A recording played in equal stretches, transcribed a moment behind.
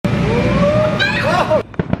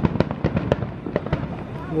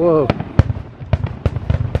Whoa.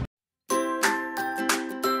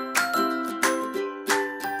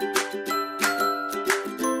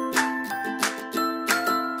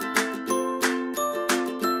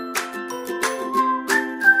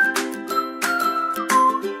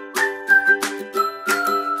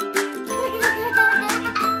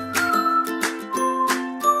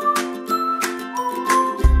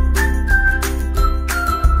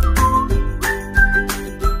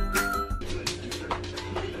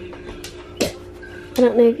 I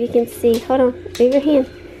don't know if you can see. Hold on, move your hand.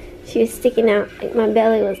 She was sticking out. Like my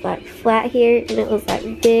belly was like flat here, and it was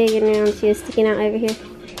like big and round. She was sticking out over here.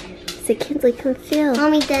 So Kinsley, come feel.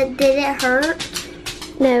 Mommy, did it hurt?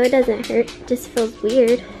 No, it doesn't hurt. It just feels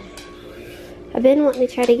weird. I've been wanting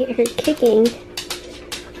to try to get her kicking.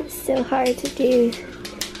 It's so hard to do.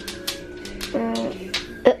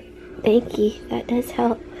 Thank you. That does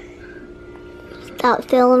help. Stop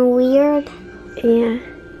feeling weird. Yeah.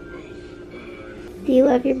 Do you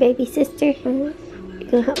love your baby sister? You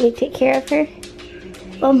gonna help me take care of her?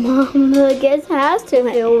 Well, Mom, I guess has to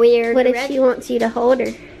feel weird. What if she wants you to hold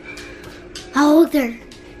her? I'll hold her.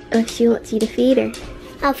 Or if she wants you to feed her?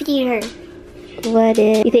 I'll feed her. What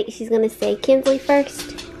if you think she's gonna say Kinsley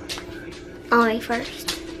first? Mommy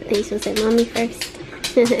first. I think she'll say Mommy first.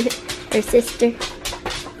 Her sister.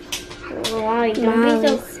 Why don't be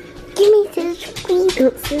so... Give me scissors, please.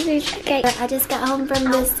 Oh, scissors. Okay. I just got home from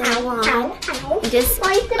the salon. Why you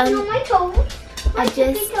stepping on my toes? I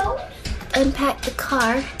just unpacked the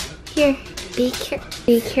car. Here, be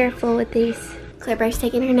careful with these. Claire's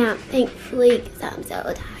taking her nap, thankfully, because I'm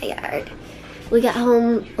so tired. We got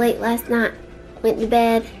home late last night, went to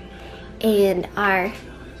bed, and our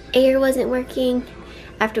air wasn't working.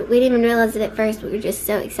 After we didn't even realize it at first, we were just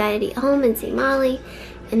so excited to get home and see Molly.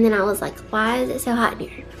 And then I was like, why is it so hot in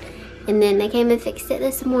here? And then they came and fixed it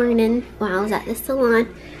this morning while I was at the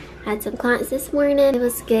salon. I had some clients this morning. It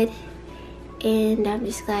was good. And I'm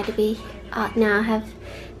just glad to be out now. I have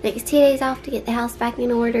the next 2 days off to get the house back in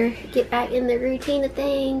order, get back in the routine of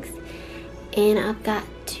things. And I've got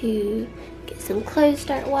to get some clothes,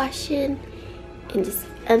 start washing, and just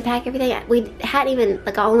unpack everything. We hadn't even,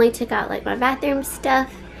 like I only took out like my bathroom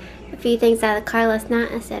stuff, a few things out of the car last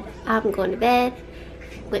night. I said, I'm going to bed.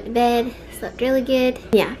 Went to bed, slept really good.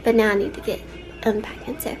 Yeah, but now I need to get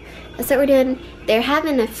unpacking. So that's what we're doing. They're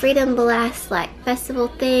having a Freedom Blast like festival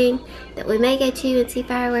thing that we may go to and see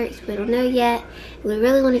fireworks. We don't know yet. We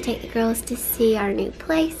really want to take the girls to see our new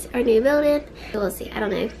place, our new building. We'll see. I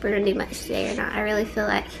don't know if we're gonna do much today or not. I really feel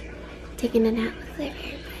like taking a nap with Claire,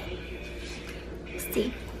 but we'll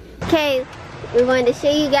see. Okay, we wanted to show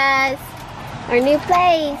you guys our new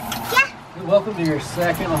place. Yeah. Welcome to your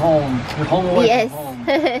second home. Your home away yes. from home.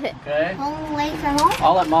 Okay? Home away from home?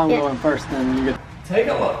 I'll let Mom go in first, then you get... Take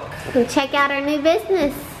a look. Come check out our new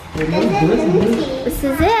business. This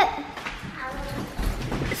is it.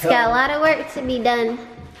 It's got a lot of work to be done.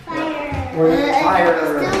 It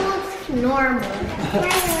still looks normal.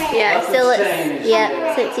 Yeah, it still looks,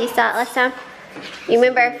 yep, since you saw it last time. You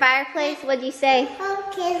remember our fireplace? What'd you say?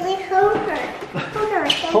 Okay, let's hold her. Hold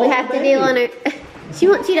her. We have to do on her. She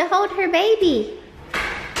wants you to hold her baby.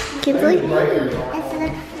 Kinsley?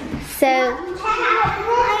 So, I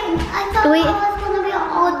thought it was going to be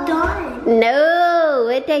all done. no,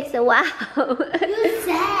 it takes a while. You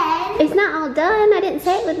said. It's not all done. I didn't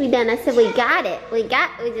say it would be done. I said we got it. We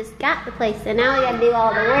just got the place. So now we got to do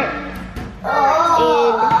all the work.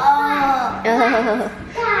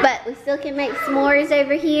 But we still can make s'mores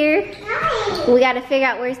over here. We got to figure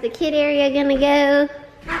out where's the kid area gonna go.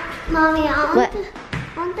 Mommy, I What?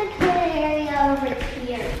 want the kid area over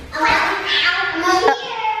here.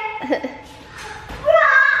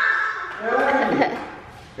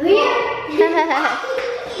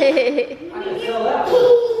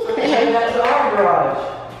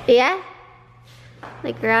 Yeah?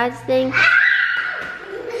 The garage thing?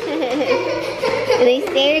 And these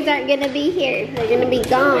stairs aren't gonna be here. They're gonna be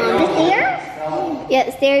gone. The stairs? Yeah,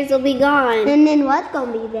 the stairs will be gone. And then what's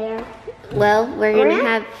gonna be there? Well, we're gonna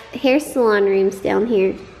have hair salon rooms down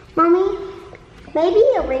here. Mommy, maybe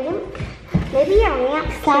a ramp. Maybe a ramp.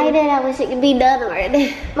 Excited, I wish it could be done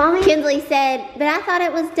already. Mommy, Kinsley said, but I thought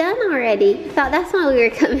it was done already. I thought that's why we were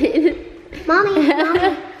coming. Mommy, maybe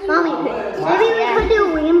we could do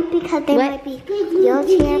a ramp because there might be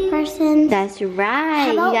wheelchair persons. That's right.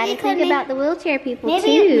 You about gotta we think could about the wheelchair people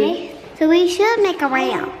too. So we should make a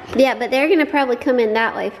ramp. Yeah, but they're gonna probably come in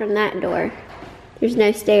that way from that door. There's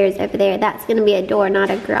no stairs over there. That's gonna be a door, not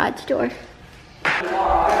a garage door.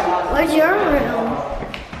 Where's your room?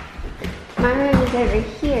 My room is over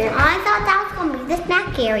here. I thought that was gonna be the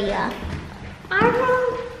snack area. Our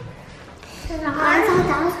room. In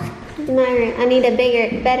my room. I need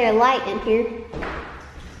a better light in here.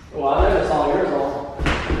 Well, I never saw yours on,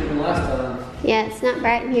 even last time. Yeah, it's not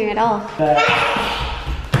bright in here at all.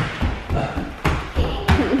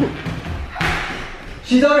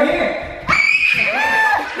 She's over here!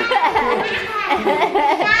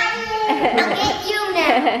 I'll get you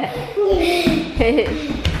now.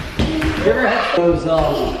 You ever had those,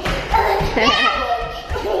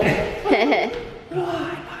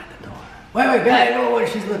 Wait, guys, I know where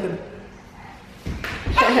she's looking.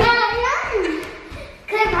 Come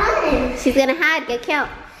on. She's gonna hide. Go count.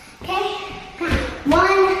 Okay. 1,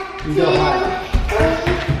 2, 3.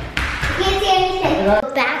 Can't see anything.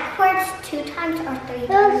 Backwards 2 times or 3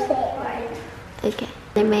 times forward. Okay.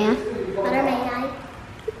 Then may I? What may I?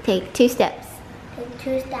 Take 2 steps. Take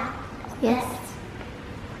 2 steps. Yes.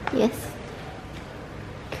 Yes.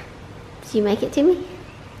 Did you make it to me?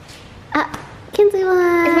 Kinsley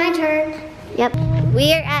won. It's my turn. Yep.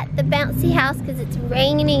 We are at the bouncy house because it's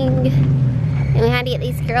raining. And we had to get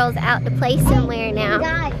these girls out to play somewhere now.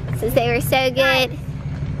 Guys. Since they were so good.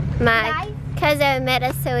 My cousin met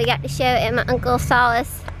us, so we got to show it, and my uncle saw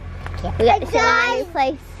us. We got to show our new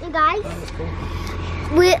place. You guys,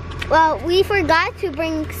 we forgot to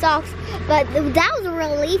bring socks, but that was a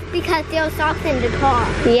relief because there were socks in the car.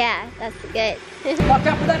 Yeah, that's good. Watch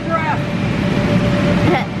out for that giraffe!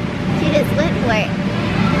 She just went for it.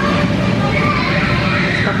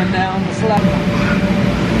 It's coming down the slope.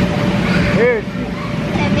 Here.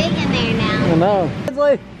 They're big in there now. I know.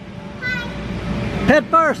 Kinsley! Head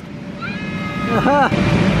first! Uh-huh.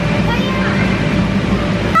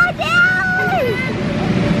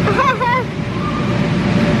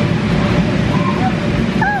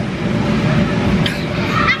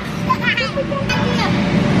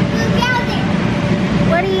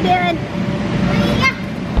 What are you doing?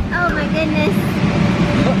 Oh my goodness.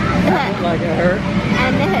 That looked like it hurt. I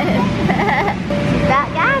know. She about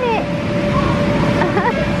got it.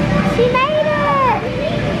 She made it.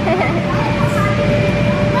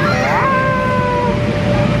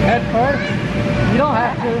 Head first? You don't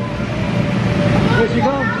have to. Here she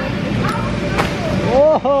comes.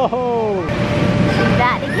 Whoa! She's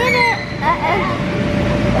about to get it.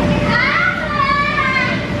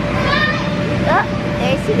 Oh,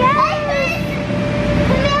 there she goes.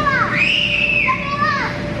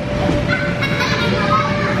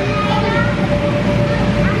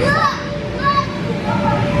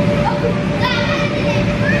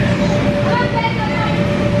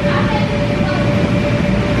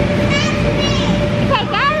 Okay,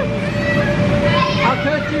 go. I'll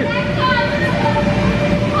catch you.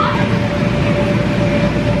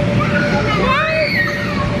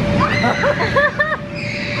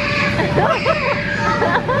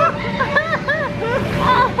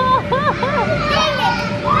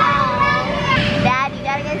 Dad, you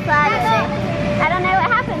gotta go slide with it. I don't know what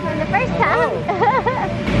happened from the first time.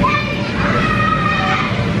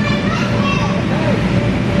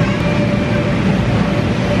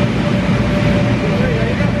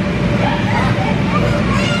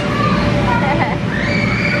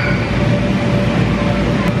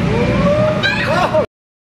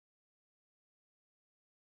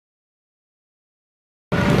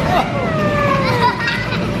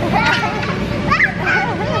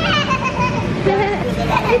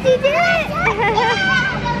 Did you do it?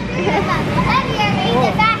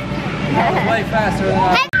 That was way faster than I.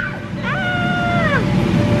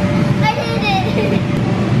 I did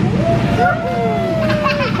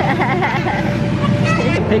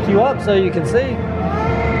it. Pick you up so you can see.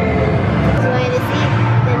 Just wanted to see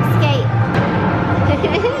them skate.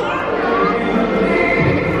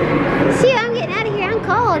 Shoot, I'm getting out of here. I'm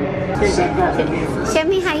cold. Show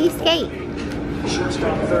me how you skate.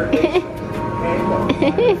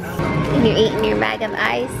 You're eating your bag of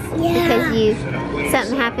ice because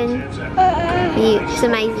something happened.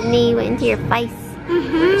 Somebody's knee went into your face.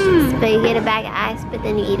 So you get a bag of ice, but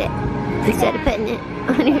then you eat it instead of putting it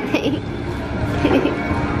on your face.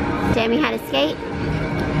 Show me how to skate.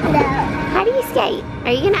 No. How do you skate?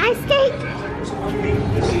 Are you gonna ice skate?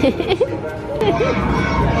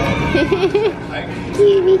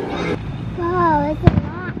 Cutie. Wow, it's a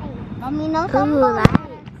light. Mommy, no Cool light.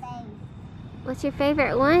 What's your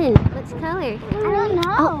favorite one? Which color? I don't know.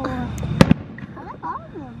 Oh. I like all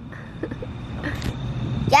of them.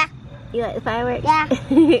 Yeah. You like the fireworks? Yeah.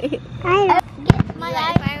 I get my You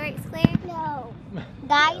like the fireworks, Claire? No.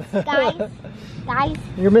 Guys.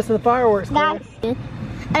 You're missing the fireworks, Claire. Guys. And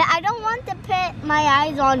I don't want to put my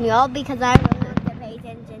eyes on y'all because I don't want to pay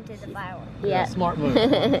attention to the fireworks. Yeah. Smart move.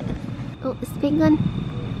 Oh, it's a big one.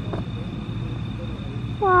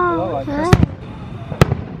 Oh, I like Huh? this.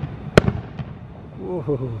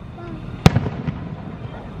 Ooh.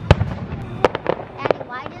 Daddy,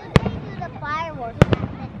 why do they do the fireworks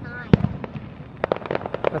at midnight?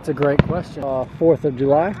 That's a great question. 4th of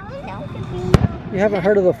July? No. You haven't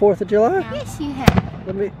heard of the 4th of July? Yes, you have.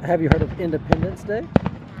 Have you heard of Independence Day?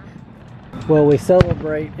 Well, we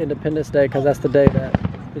celebrate Independence Day because that's the day that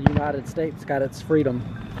the United States got its freedom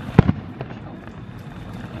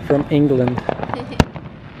from England.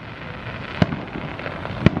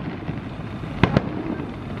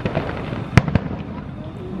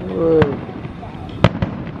 Whoa.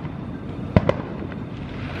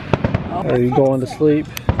 Are you going to sleep?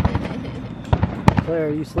 Claire,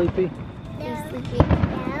 are you sleepy? You're sleepy.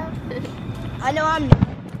 I know I'm not.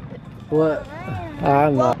 What?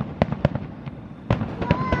 I'm not.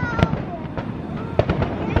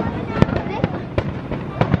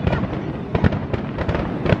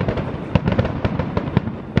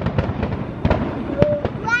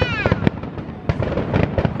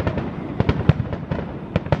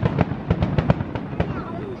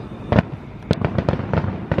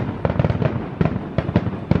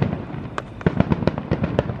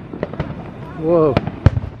 Whoa.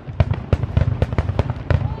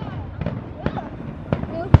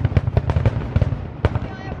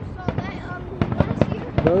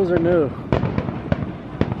 Those are new.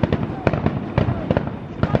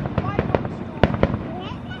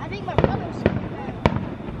 I think my brother's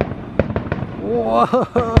Whoa.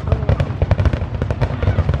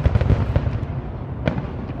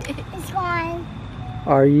 It's gone.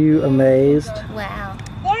 Are you amazed? Wow.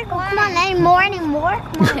 They're gone. Come on, any more, any more?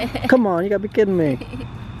 Come on. Come on, you gotta be kidding me.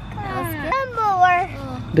 One more.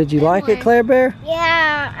 Did you like it, Claire Bear?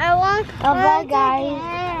 Yeah, I want. Bye, guys.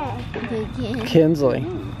 Kinsley,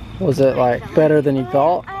 was it like better than you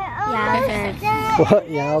thought? Yeah. What?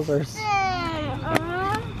 Yowzers.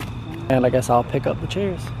 And I guess I'll pick up the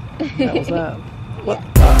chairs. That was that. What?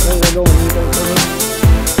 Where are we going?